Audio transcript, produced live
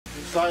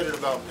excited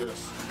about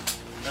this.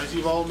 As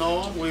you've all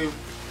known, we've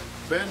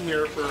been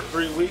here for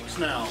 3 weeks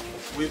now.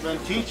 We've been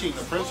teaching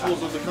the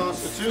principles of the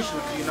Constitution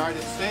of the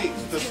United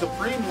States, the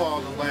supreme law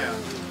of the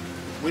land.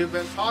 We've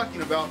been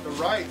talking about the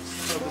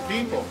rights of the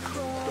people,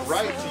 the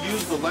right to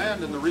use the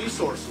land and the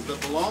resources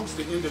that belongs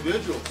to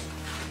individuals.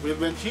 We've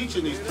been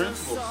teaching these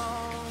principles.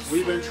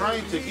 We've been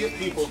trying to get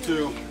people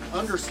to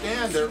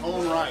understand their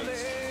own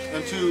rights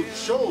and to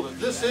show that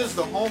this is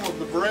the home of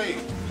the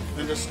brave,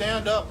 and to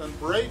stand up and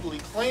bravely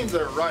claim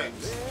their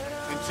rights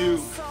and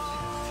to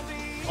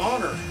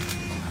honor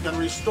and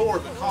restore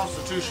the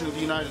Constitution of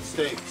the United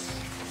States.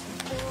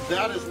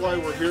 That is why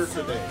we're here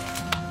today.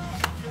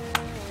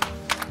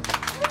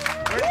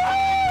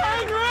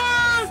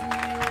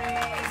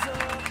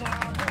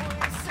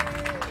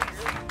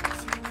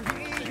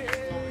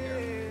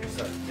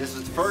 So this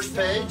is the first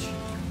page.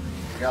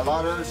 We got a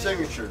lot of other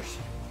signatures.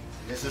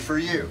 This is for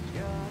you.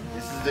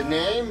 This is the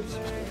names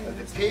of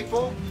the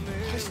people,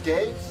 the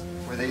states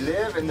where they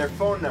live, and their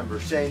phone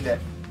numbers, saying that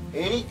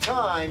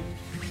anytime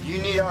you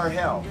need our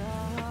help,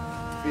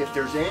 if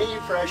there's any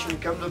impression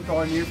that comes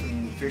upon you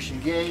from Fish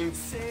and Game,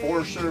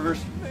 Forest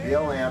Service,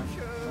 BLM,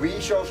 we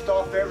shall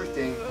stop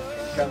everything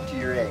and come to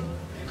your aid.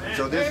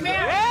 So this is That's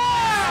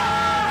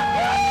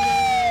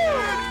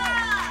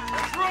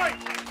right.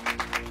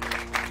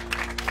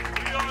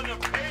 We are the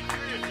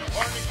Patriots of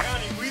Harney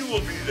County. We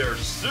will be there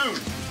soon.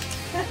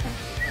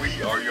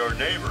 We are your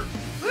neighbors.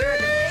 We're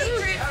the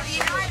Patriots of the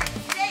United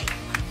States.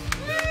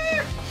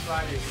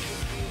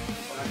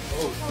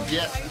 Oh,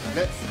 yes.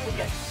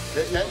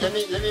 Let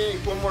me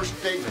make one more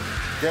statement.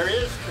 There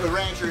is a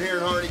rancher here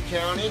in Harney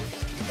County,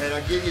 and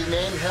I'll give you the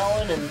name,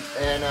 Helen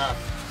and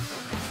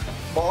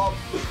Bob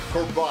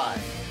Corbett. I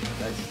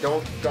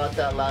don't got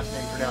that last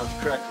name pronounced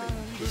correctly.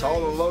 He's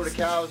hauling a load of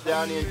cows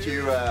down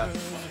into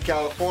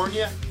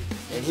California,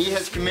 and he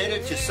has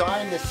committed to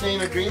sign the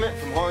same agreement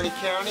from Harney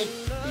County.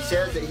 He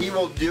says that he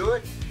will do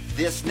it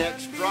this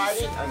next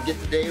Friday. I can get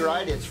the day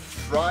right. It's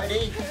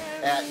Friday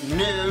at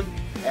noon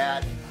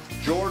at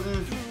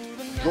Jordan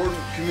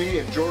community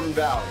of Jordan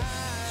Valley.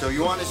 So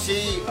you want to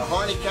see a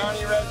Harney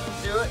County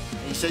resident do it?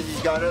 And he says he's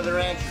got other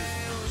ranchers.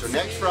 So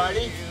next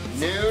Friday,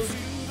 noon,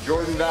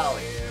 Jordan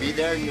Valley. Be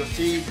there and you'll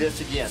see this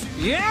again.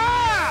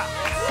 Yeah!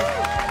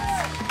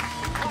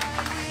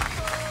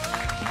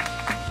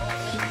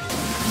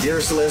 Dear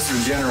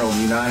Solicitor General of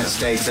the United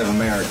States of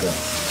America,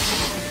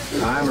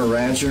 I'm a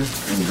rancher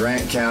in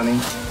Grant County,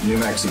 New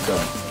Mexico,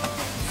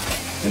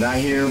 and I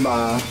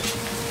hereby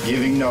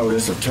giving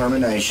notice of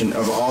termination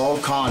of all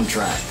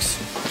contracts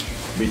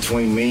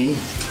between me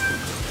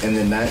and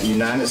the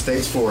United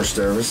States Forest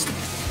Service.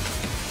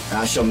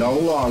 I shall no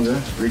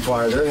longer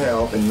require their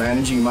help in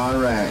managing my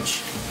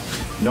ranch,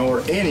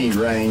 nor any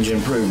range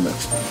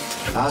improvements.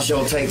 I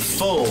shall take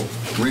full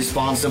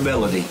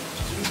responsibility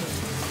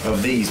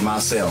of these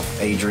myself,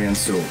 Adrian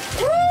Sewell.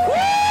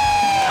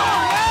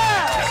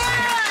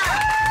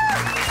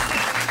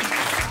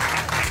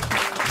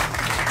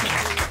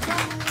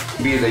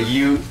 Be the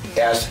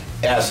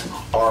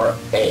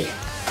USSRA.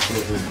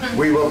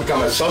 We will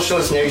become a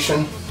socialist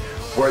nation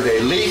where the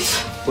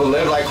elites will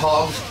live like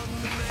hogs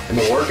and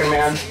the working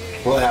man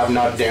will have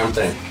not a damn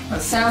thing.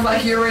 It sounds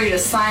like you're ready to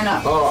sign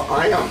up. Oh,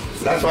 I am.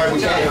 That's why we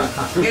came.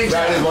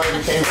 That is why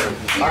we came here.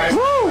 All right.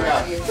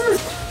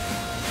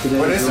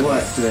 What is it?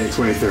 What? Today,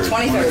 23rd.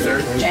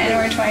 23rd.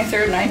 January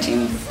 23rd,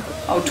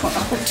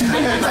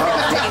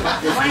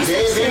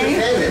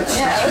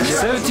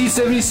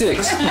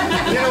 1776. You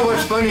know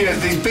what's funny is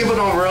these people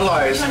don't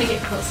realize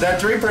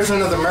that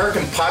 3% of the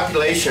American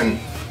population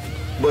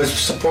was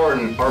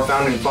supporting our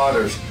founding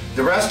fathers.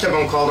 The rest of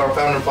them called our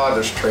founding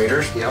fathers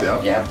traitors to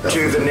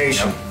the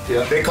nation.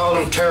 They called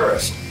them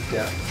terrorists.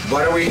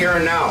 What are we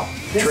hearing now?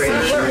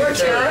 Traitors. We're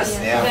terrorists.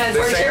 Yeah.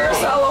 We're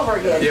terrorists all over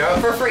again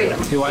for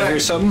freedom. You want to hear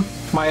something?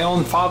 My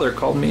own father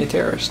called me a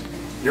terrorist.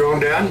 Your own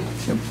dad?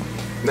 Yep.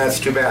 That's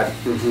too bad.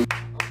 You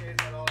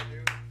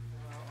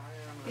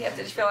have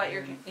to fill out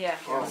your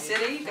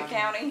city, the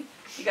county.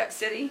 You got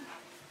city,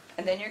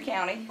 and then your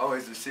county. Oh,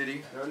 is the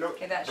city? No.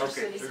 Okay, that's your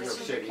city. This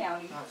is your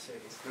county. No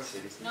city.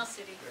 No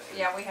city.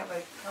 Yeah, we have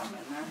a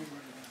comment there.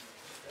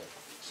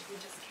 Should be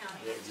just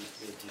county.